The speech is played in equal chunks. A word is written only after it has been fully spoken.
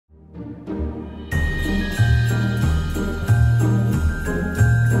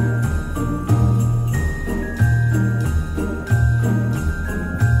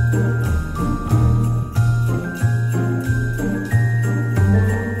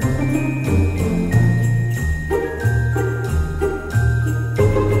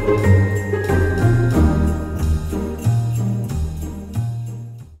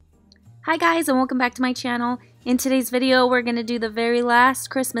Hi guys, and welcome back to my channel. In today's video we're going to do the very last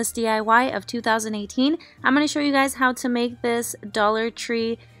Christmas DIY of 2018. I'm going to show you guys how to make this Dollar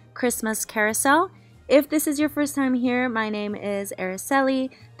Tree Christmas carousel. If this is your first time here, my name is Araceli.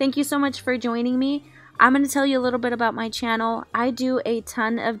 Thank you so much for joining me. I'm going to tell you a little bit about my channel. I do a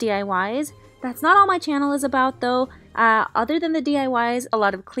ton of DIYs. That's not all my channel is about though. Other than the DIYs, a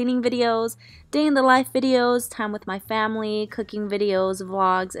lot of cleaning videos, day in the life videos, time with my family, cooking videos,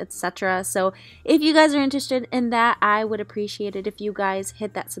 vlogs, etc. So if you guys are interested in that, I would appreciate it if you guys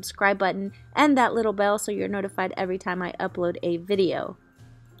hit that subscribe button and that little bell so you're notified every time I upload a video.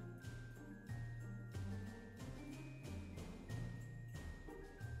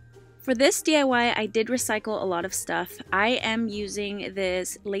 For this DIY, I did recycle a lot of stuff. I am using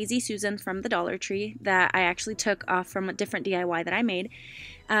this Lazy Susan from the Dollar Tree that I actually took off from a different DIY that I made.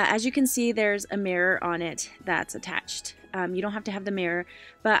 As you can see, there's a mirror on it that's attached. You don't have to have the mirror,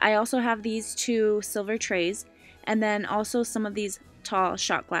 but I also have these two silver trays and then also some of these tall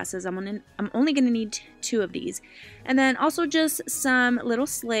shot glasses. I'm only going to need two of these. And then also just some little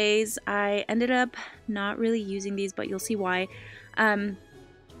sleighs. I ended up not really using these, but you'll see why.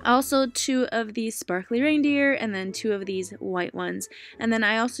 Also two of these sparkly reindeer and then two of these white ones. And then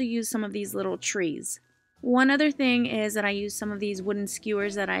I also use some of these little trees. One other thing is that I use some of these wooden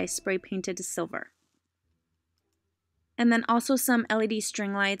skewers that I spray painted to silver. And then also some LED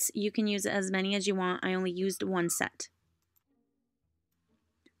string lights. You can use as many as you want. I only used one set.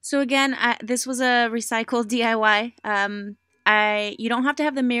 So again, this was a recycled DIY. You don't have to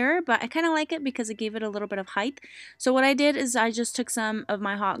have the mirror, but I kind of like it because it gave it a little bit of height. So what I did is I just took some of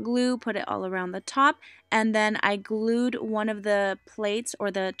my hot glue, put it all around the top, and then I glued one of the plates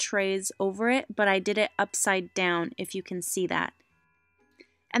or the trays over it, but I did it upside down, if you can see that.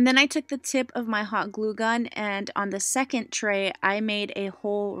 And then I took the tip of my hot glue gun, and on the second tray, I made a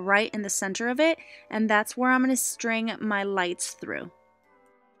hole right in the center of it, and that's where I'm going to string my lights through.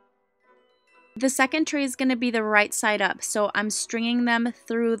 The second tray is going to be the right side up, so I'm stringing them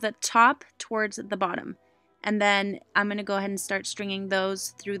through the top towards the bottom. And then I'm going to go ahead and start stringing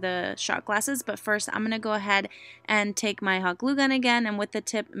those through the shot glasses, but first I'm going to go ahead and take my hot glue gun again and with the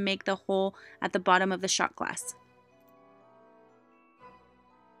tip make the hole at the bottom of the shot glass.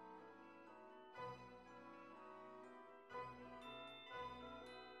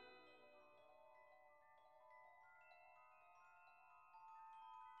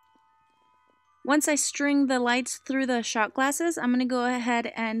 Once I string the lights through the shot glasses, I'm going to go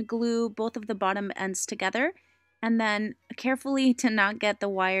ahead and glue both of the bottom ends together and then carefully to not get the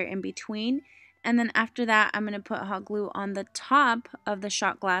wire in between. And then after that, I'm going to put hot glue on the top of the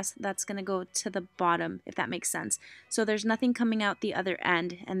shot glass that's going to go to the bottom, if that makes sense. So there's nothing coming out the other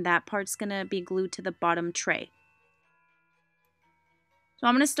end, and that part's going to be glued to the bottom tray. So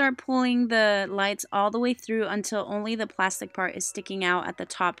I'm going to start pulling the lights all the way through until only the plastic part is sticking out at the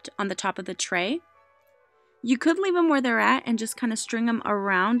top, on the top of the tray. You could leave them where they're at and just kind of string them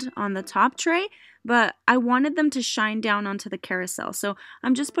around on the top tray, but I wanted them to shine down onto the carousel. So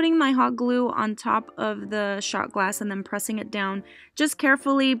I'm just putting my hot glue on top of the shot glass and then pressing it down, just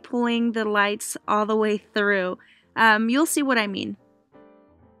carefully pulling the lights all the way through. You'll see what I mean.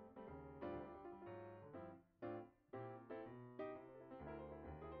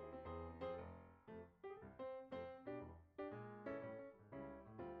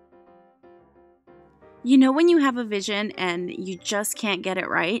 You know when you have a vision and you just can't get it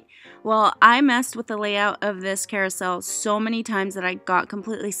right? Well, I messed with the layout of this carousel so many times that I got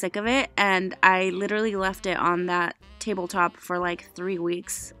completely sick of it, and I literally left it on that tabletop for like 3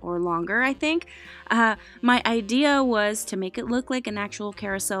 weeks or longer, I think. My idea was to make it look like an actual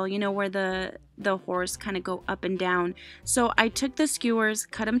carousel, you know, where the horse kind of go up and down. So I took the skewers,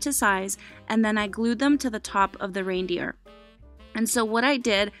 cut them to size, and then I glued them to the top of the reindeer. And so what I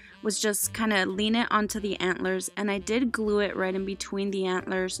did was just kind of lean it onto the antlers, and I did glue it right in between the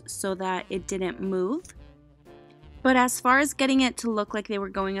antlers so that it didn't move. But as far as getting it to look like they were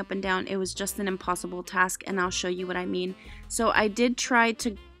going up and down, it was just an impossible task, and I'll show you what I mean. So I did try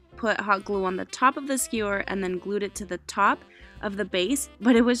to put hot glue on the top of the skewer and then glued it to the top of the base,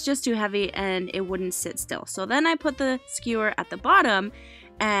 but it was just too heavy and it wouldn't sit still. So then I put the skewer at the bottom,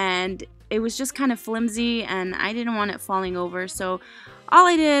 and it was just kind of flimsy and I didn't want it falling over, so all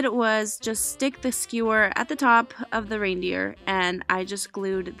I did was just stick the skewer at the top of the reindeer, and I just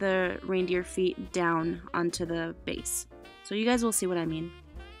glued the reindeer feet down onto the base. So you guys will see what I mean.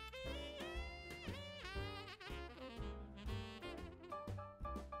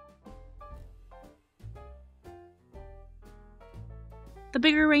 The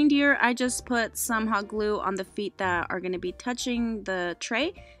bigger reindeer, I just put some hot glue on the feet that are going to be touching the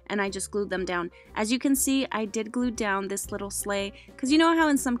tray, and I just glued them down. As you can see, I did glue down this little sleigh, because you know how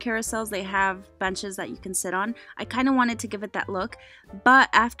in some carousels they have benches that you can sit on? I kind of wanted to give it that look, but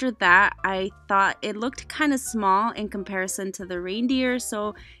after that, I thought it looked kind of small in comparison to the reindeer,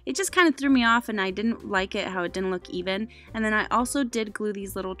 so it just kind of threw me off, and I didn't like it how it didn't look even. And then I also did glue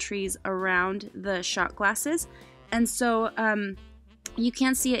these little trees around the shot glasses, and so, you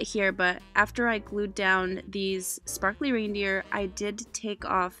can't see it here, but after I glued down these sparkly reindeer, I did take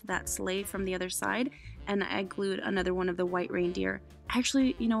off that sleigh from the other side, and I glued another one of the white reindeer.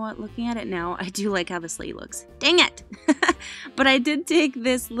 Actually, you know what? Looking at it now, I do like how the sleigh looks. Dang it! But I did take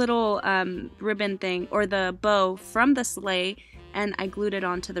this little ribbon thing, or the bow, from the sleigh, and I glued it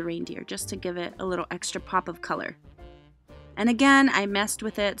onto the reindeer just to give it a little extra pop of color. And again, I messed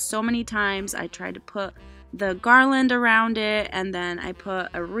with it so many times. I tried to put the garland around it, and then I put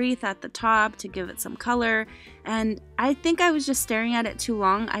a wreath at the top to give it some color, and I think I was just staring at it too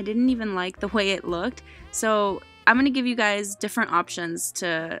long. I didn't even like the way it looked, so I'm gonna give you guys different options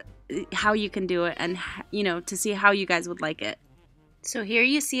to how you can do it, and you know, to see how you guys would like it. So here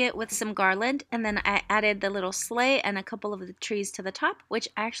you see it with some garland, and then I added the little sleigh and a couple of the trees to the top, which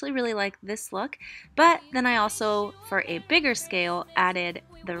I actually really like this look. But then I also, for a bigger scale, added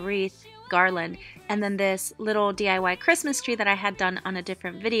the wreath, garland, and then this little DIY Christmas tree that I had done on a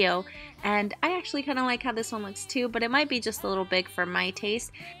different video. And I actually kind of like how this one looks too, but it might be just a little big for my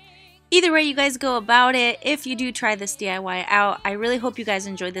taste. Either way you guys go about it, if you do try this DIY out, I really hope you guys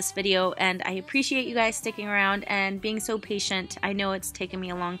enjoyed this video, and I appreciate you guys sticking around and being so patient. I know it's taken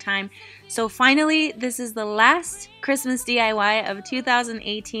me a long time. So finally, this is the last Christmas DIY of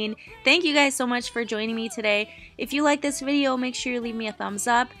 2018. Thank you guys so much for joining me today. If you like this video, make sure you leave me a thumbs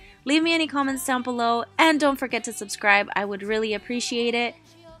up. Leave me any comments down below, and don't forget to subscribe. I would really appreciate it.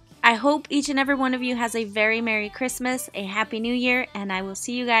 I hope each and every one of you has a very Merry Christmas, a Happy New Year, and I will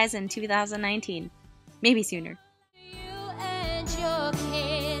see you guys in 2019. Maybe sooner.